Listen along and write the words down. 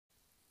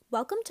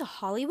Welcome to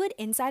Hollywood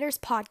Insiders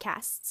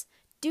Podcasts.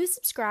 Do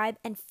subscribe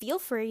and feel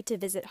free to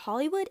visit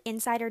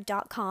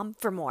HollywoodInsider.com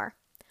for more.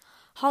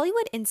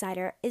 Hollywood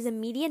Insider is a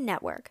media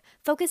network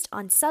focused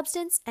on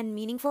substance and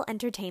meaningful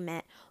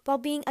entertainment while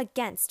being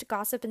against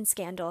gossip and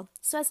scandal,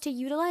 so as to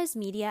utilize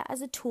media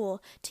as a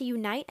tool to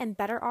unite and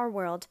better our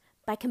world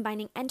by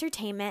combining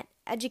entertainment,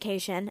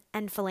 education,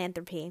 and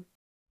philanthropy.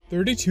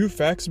 32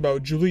 Facts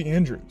About Julie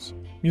Andrews,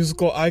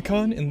 Musical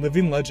Icon and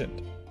Living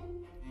Legend.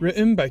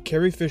 Written by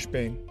Carrie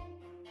Fishbane.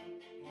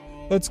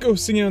 Let's go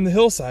singing on the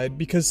hillside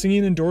because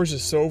singing indoors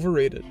is so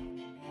overrated.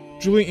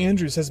 Julie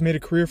Andrews has made a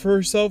career for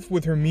herself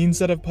with her mean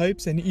set of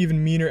pipes and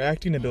even meaner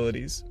acting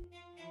abilities.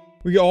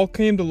 We all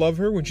came to love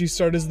her when she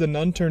starred as the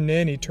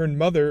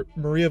nun-turned-nanny-turned-mother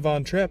Maria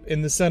Von Trapp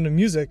in The Sound of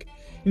Music,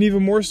 and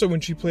even more so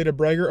when she played a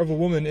braggart of a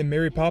woman in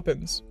Mary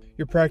Poppins.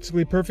 You're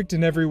practically perfect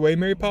in every way,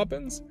 Mary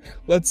Poppins.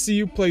 Let's see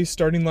you play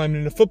starting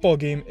lineman in a football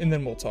game, and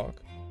then we'll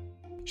talk.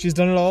 She's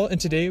done it all, and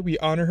today we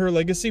honor her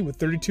legacy with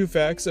 32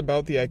 facts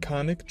about the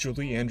iconic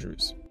Julie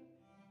Andrews.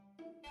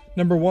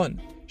 Number 1.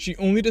 She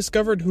only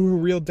discovered who her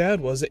real dad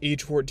was at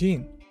age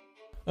 14.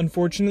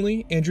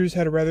 Unfortunately, Andrews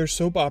had a rather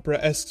soap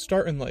opera-esque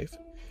start in life.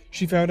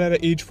 She found out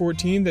at age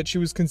 14 that she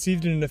was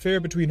conceived in an affair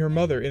between her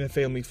mother and a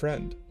family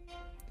friend.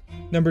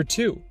 Number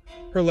 2.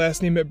 Her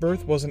last name at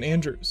birth wasn't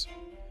Andrews.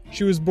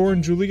 She was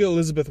born Julia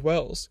Elizabeth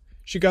Wells.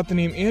 She got the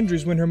name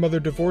Andrews when her mother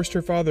divorced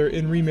her father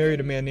and remarried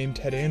a man named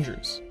Ted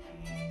Andrews.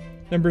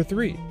 Number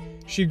 3.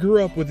 She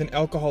grew up with an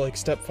alcoholic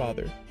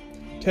stepfather.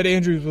 Ted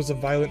Andrews was a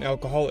violent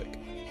alcoholic.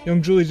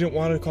 Young Julie didn't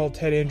want to call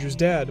Ted Andrews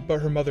dad, but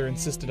her mother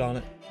insisted on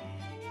it.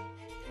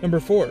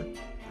 Number 4.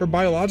 Her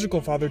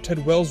biological father,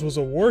 Ted Wells, was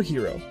a war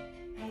hero.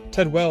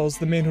 Ted Wells,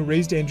 the man who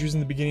raised Andrews in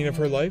the beginning of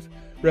her life,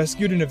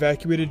 rescued and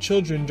evacuated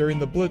children during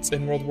the Blitz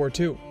in World War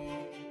II.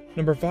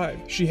 Number 5.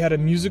 She had a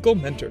musical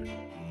mentor.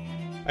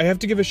 I have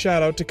to give a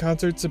shout out to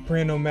concert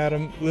soprano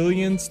Madam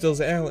Lillian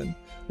Stills Allen,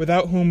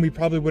 without whom we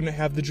probably wouldn't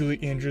have the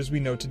Julie Andrews we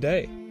know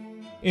today.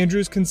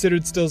 Andrews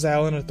considered Stills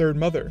Allen a third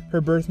mother, her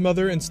birth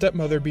mother and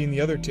stepmother being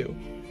the other two.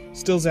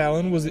 Stills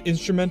Allen was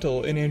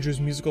instrumental in Andrews'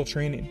 musical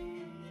training.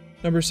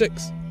 Number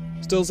 6.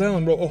 Stills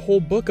Allen wrote a whole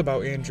book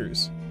about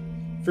Andrews.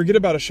 Forget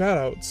about a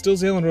shout-out,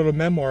 Stills Allen wrote a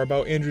memoir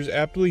about Andrews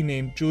aptly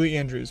named Julie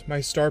Andrews,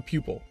 My Star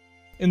Pupil.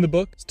 In the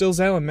book, Stills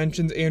Allen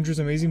mentions Andrews'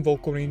 amazing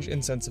vocal range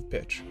and sense of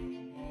pitch.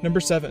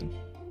 Number 7.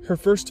 Her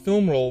first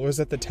film role was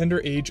at the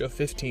tender age of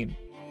 15.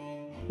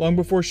 Long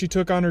before she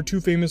took on her two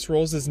famous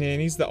roles as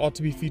nannies that ought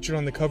to be featured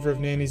on the cover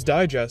of Nanny's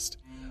Digest,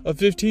 a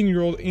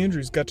 15-year-old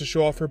Andrews got to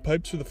show off her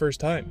pipes for the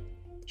first time.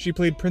 She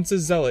played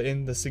Princess Zella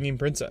in The Singing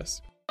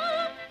Princess.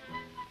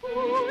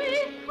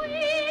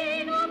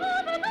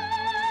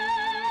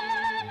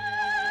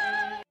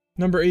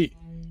 Number 8.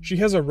 She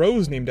has a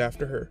rose named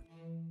after her.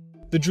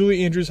 The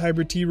Julie Andrews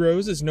Hybrid Tea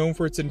Rose is known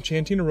for its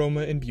enchanting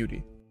aroma and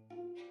beauty.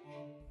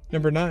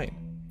 Number 9.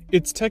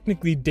 It's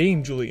technically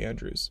Dame Julie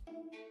Andrews.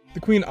 The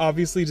Queen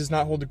obviously does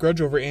not hold a grudge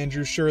over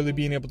Andrews surely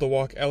being able to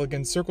walk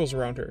elegant circles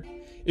around her.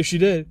 If she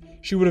did,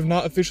 she would have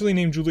not officially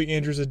named Julie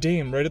Andrews a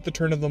dame right at the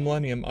turn of the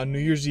millennium on New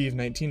Year's Eve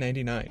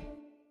 1999.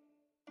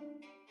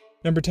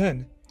 Number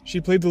 10.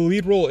 She played the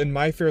lead role in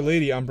My Fair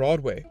Lady on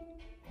Broadway.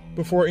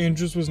 Before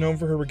Andrews was known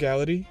for her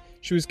regality,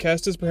 she was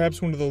cast as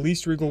perhaps one of the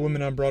least regal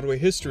women on Broadway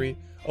history,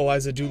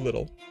 Eliza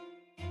Doolittle.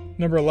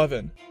 Number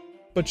 11.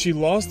 But she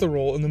lost the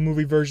role in the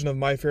movie version of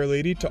My Fair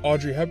Lady to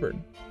Audrey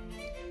Hepburn.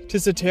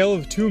 'Tis a tale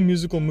of two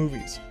musical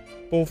movies.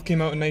 Both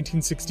came out in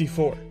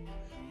 1964.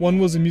 One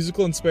was a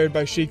musical inspired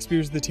by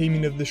Shakespeare's The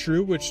Taming of the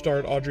Shrew, which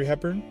starred Audrey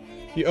Hepburn.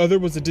 The other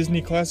was a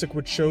Disney classic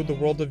which showed the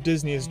world of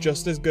Disney is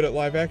just as good at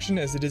live action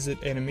as it is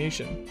at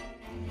animation.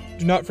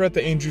 Do not fret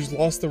that Andrews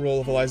lost the role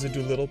of Eliza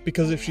Doolittle,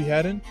 because if she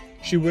hadn't,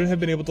 she wouldn't have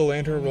been able to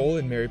land her role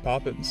in Mary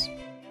Poppins.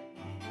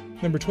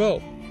 Number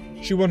 12.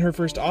 She won her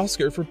first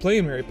Oscar for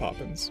playing Mary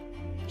Poppins.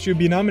 She would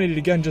be nominated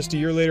again just a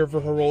year later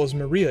for her role as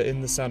Maria in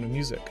The Sound of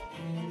Music.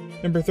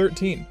 Number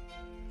 13.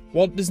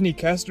 Walt Disney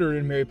casted her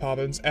in Mary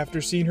Poppins after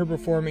seeing her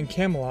perform in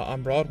Camelot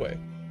on Broadway.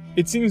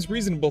 It seems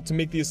reasonable to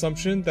make the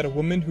assumption that a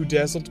woman who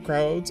dazzled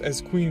crowds as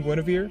Queen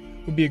Guinevere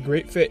would be a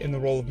great fit in the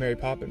role of Mary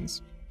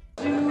Poppins.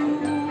 They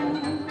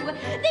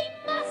must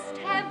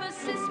have a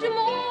system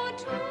or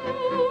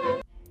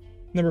two.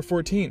 Number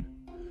 14.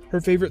 Her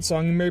favorite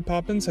song in Mary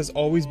Poppins has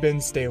always been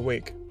Stay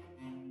Awake.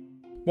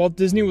 Walt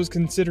Disney was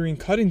considering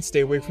cutting Stay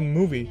Awake from the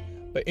movie,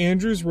 but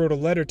Andrews wrote a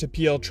letter to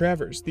P.L.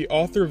 Travers, the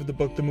author of the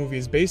book the movie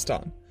is based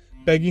on,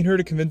 begging her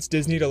to convince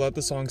Disney to let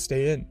the song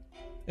stay in.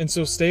 And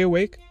so Stay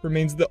Awake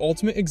remains the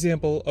ultimate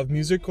example of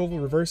musical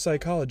reverse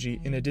psychology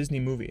in a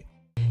Disney movie.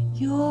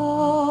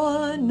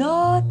 You're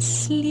not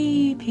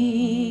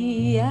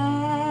sleepy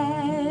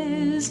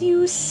as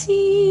you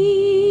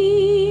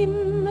seem.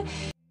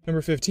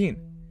 Number 15.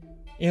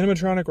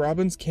 Animatronic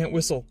Robins can't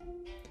whistle.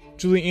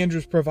 Julie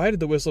Andrews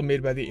provided the whistle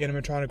made by the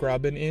animatronic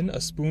Robin in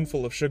A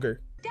Spoonful of Sugar.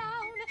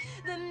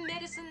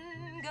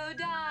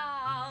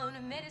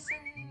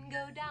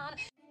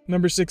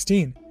 Number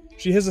 16.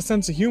 She has a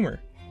sense of humor.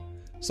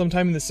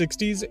 Sometime in the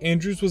 60s,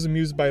 Andrews was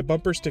amused by a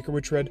bumper sticker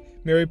which read,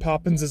 "Mary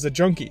Poppins is a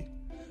junkie."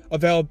 A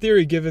valid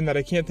theory given that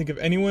I can't think of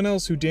anyone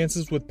else who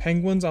dances with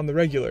penguins on the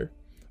regular,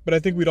 but I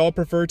think we'd all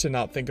prefer to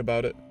not think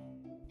about it.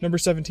 Number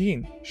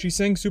 17. She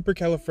sang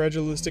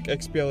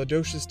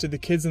Supercalifragilisticexpialidocious to the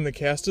kids in the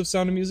cast of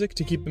Sound of Music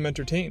to keep them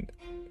entertained.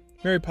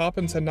 Mary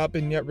Poppins had not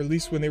been yet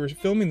released when they were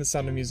filming The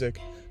Sound of Music,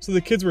 so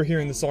the kids were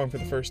hearing the song for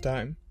the first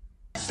time.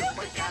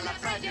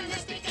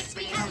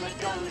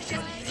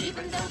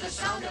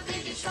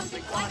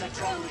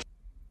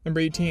 Number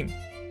 18.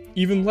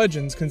 Even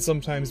legends can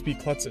sometimes be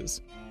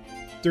klutzes.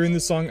 During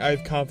the song I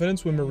Have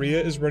Confidence, when Maria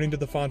is running to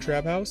the Fawn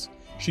Trap House,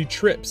 she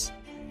trips.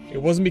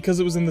 It wasn't because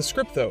it was in the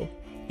script though.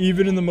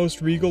 Even in the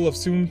most regal of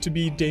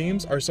soon-to-be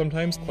dames are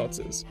sometimes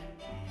klutzes.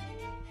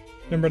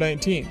 Number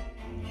 19.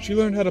 She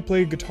learned how to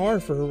play guitar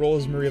for her role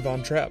as Maria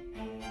Von Trapp.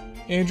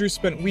 Andrews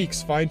spent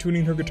weeks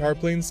fine-tuning her guitar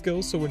playing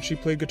skills so when she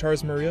played guitar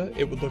as Maria,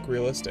 it would look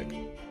realistic.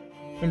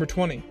 Number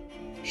 20.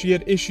 She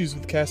had issues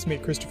with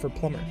castmate Christopher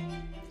Plummer.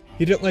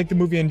 He didn't like the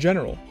movie in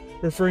general,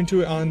 referring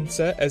to it on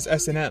set as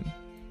S&M,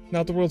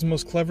 not the world's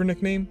most clever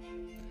nickname.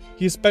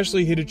 He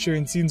especially hated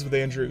sharing scenes with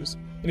Andrews,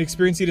 an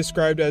experience he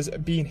described as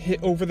being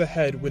hit over the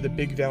head with a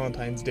big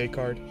Valentine's Day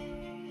card.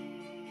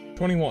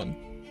 21.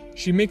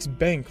 She makes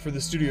bank for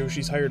the studio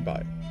she's hired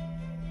by.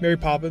 Mary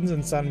Poppins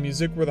and Sound of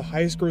Music were the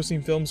highest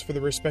grossing films for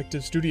the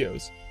respective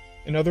studios.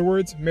 In other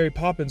words, Mary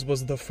Poppins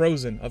was the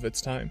Frozen of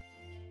its time.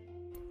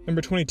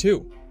 Number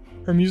 22.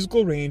 Her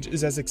musical range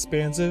is as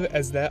expansive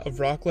as that of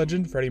rock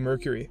legend Freddie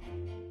Mercury.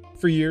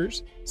 For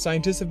years,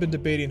 scientists have been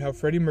debating how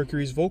Freddie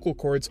Mercury's vocal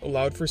cords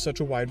allowed for such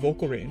a wide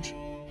vocal range.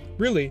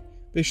 Really,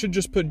 they should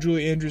just put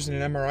Julie Andrews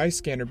in an MRI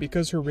scanner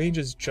because her range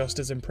is just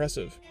as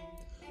impressive.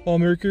 While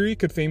Mercury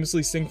could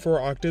famously sing 4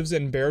 octaves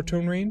in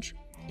baritone range,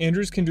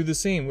 Andrews can do the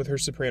same with her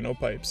soprano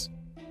pipes.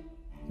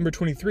 Number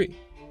 23.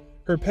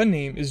 Her pen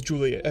name is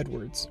Julia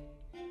Edwards.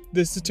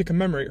 This is to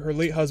commemorate her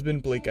late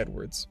husband Blake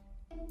Edwards.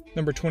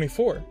 Number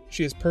 24.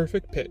 She has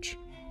perfect pitch.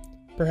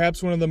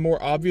 Perhaps one of the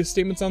more obvious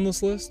statements on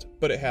this list,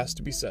 but it has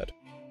to be said.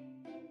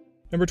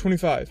 Number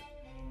 25.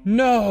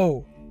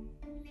 No!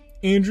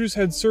 Andrews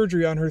had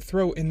surgery on her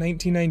throat in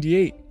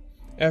 1998.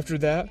 After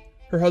that,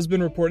 her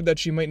husband reported that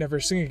she might never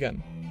sing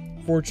again.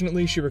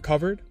 Fortunately, she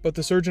recovered, but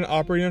the surgeon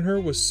operating on her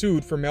was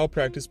sued for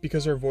malpractice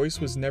because her voice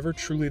was never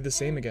truly the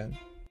same again.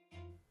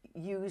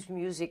 Use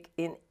music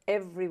in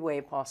every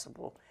way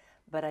possible,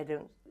 but I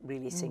don't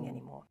really sing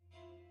anymore.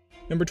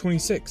 Number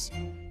 26.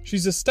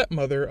 She's a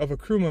stepmother of a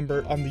crew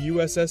member on the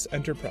USS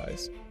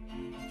Enterprise.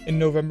 In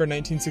November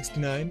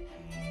 1969,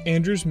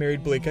 Andrews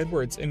married Blake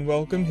Edwards and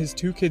welcomed his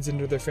 2 kids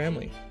into their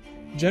family.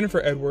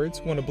 Jennifer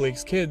Edwards, one of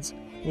Blake's kids,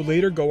 would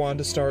later go on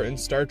to star in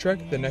Star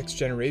Trek: The Next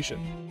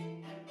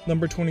Generation.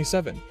 Number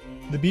 27.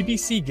 The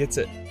BBC gets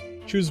it.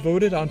 She was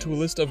voted onto a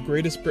list of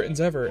greatest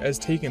Britons ever as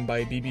taken by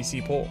a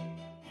BBC poll.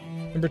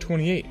 Number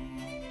 28.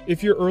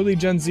 If you're early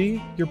Gen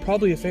Z, you're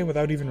probably a fan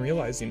without even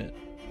realizing it.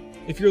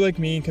 If you're like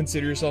me and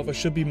consider yourself a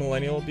should-be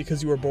millennial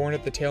because you were born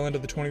at the tail end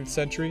of the 20th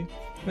century,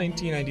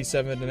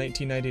 1997 to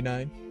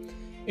 1999,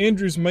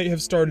 Andrews might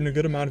have starred in a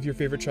good amount of your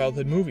favorite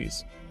childhood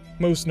movies.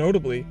 Most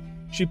notably,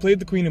 she played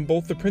the Queen in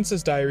both The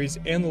Princess Diaries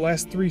and the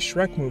last 3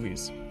 Shrek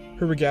movies.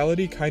 Her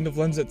regality kind of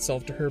lends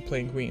itself to her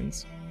playing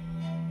queens.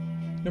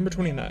 Number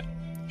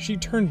 29. She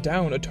turned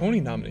down a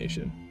Tony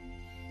nomination.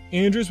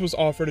 Andrews was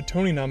offered a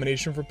Tony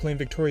nomination for playing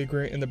Victoria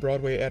Grant in the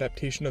Broadway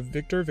adaptation of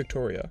Victor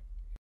Victoria.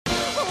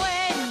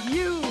 When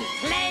you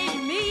play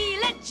me,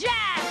 let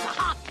jazz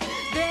hop,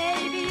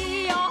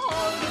 baby, you're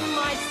holding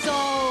my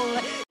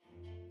soul.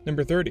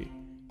 Number 30.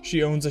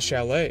 She owns a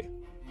chalet.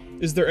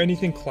 Is there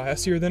anything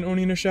classier than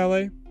owning a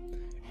chalet?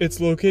 It's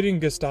located in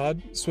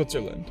Gstaad,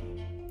 Switzerland.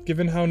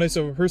 Given how nice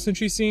of a person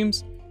she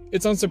seems,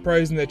 it's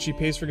unsurprising that she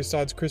pays for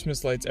Gstaad's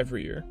Christmas lights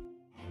every year.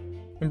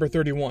 Number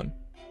 31.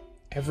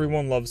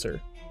 Everyone loves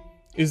her.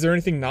 Is there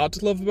anything not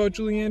to love about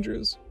Julie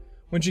Andrews?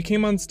 When she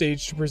came on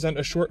stage to present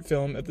a short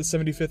film at the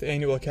 75th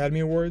Annual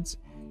Academy Awards,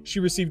 she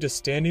received a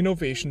standing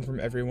ovation from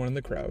everyone in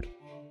the crowd.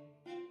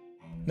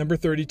 Number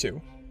 32.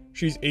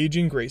 She's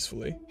aging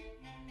gracefully.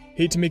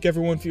 Hate to make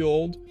everyone feel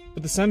old,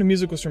 but The Sound of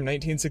Music was from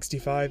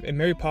 1965 and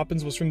Mary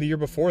Poppins was from the year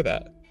before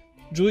that.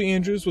 Julie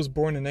Andrews was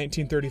born in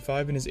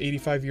 1935 and is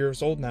 85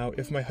 years old now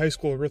if my high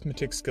school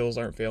arithmetic skills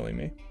aren't failing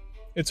me.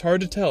 It's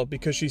hard to tell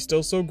because she's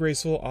still so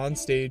graceful on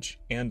stage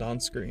and on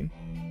screen.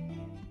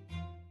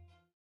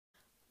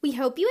 We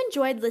hope you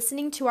enjoyed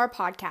listening to our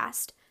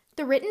podcast.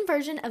 The written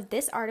version of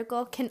this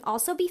article can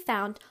also be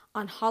found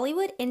on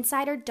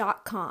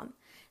HollywoodInsider.com.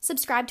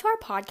 Subscribe to our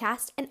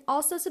podcast and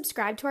also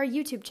subscribe to our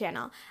YouTube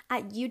channel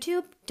at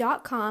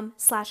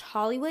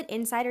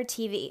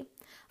youtube.com/HollywoodInsiderTV.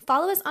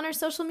 Follow us on our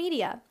social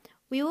media.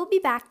 We will be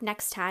back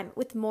next time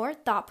with more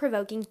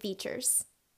thought-provoking features.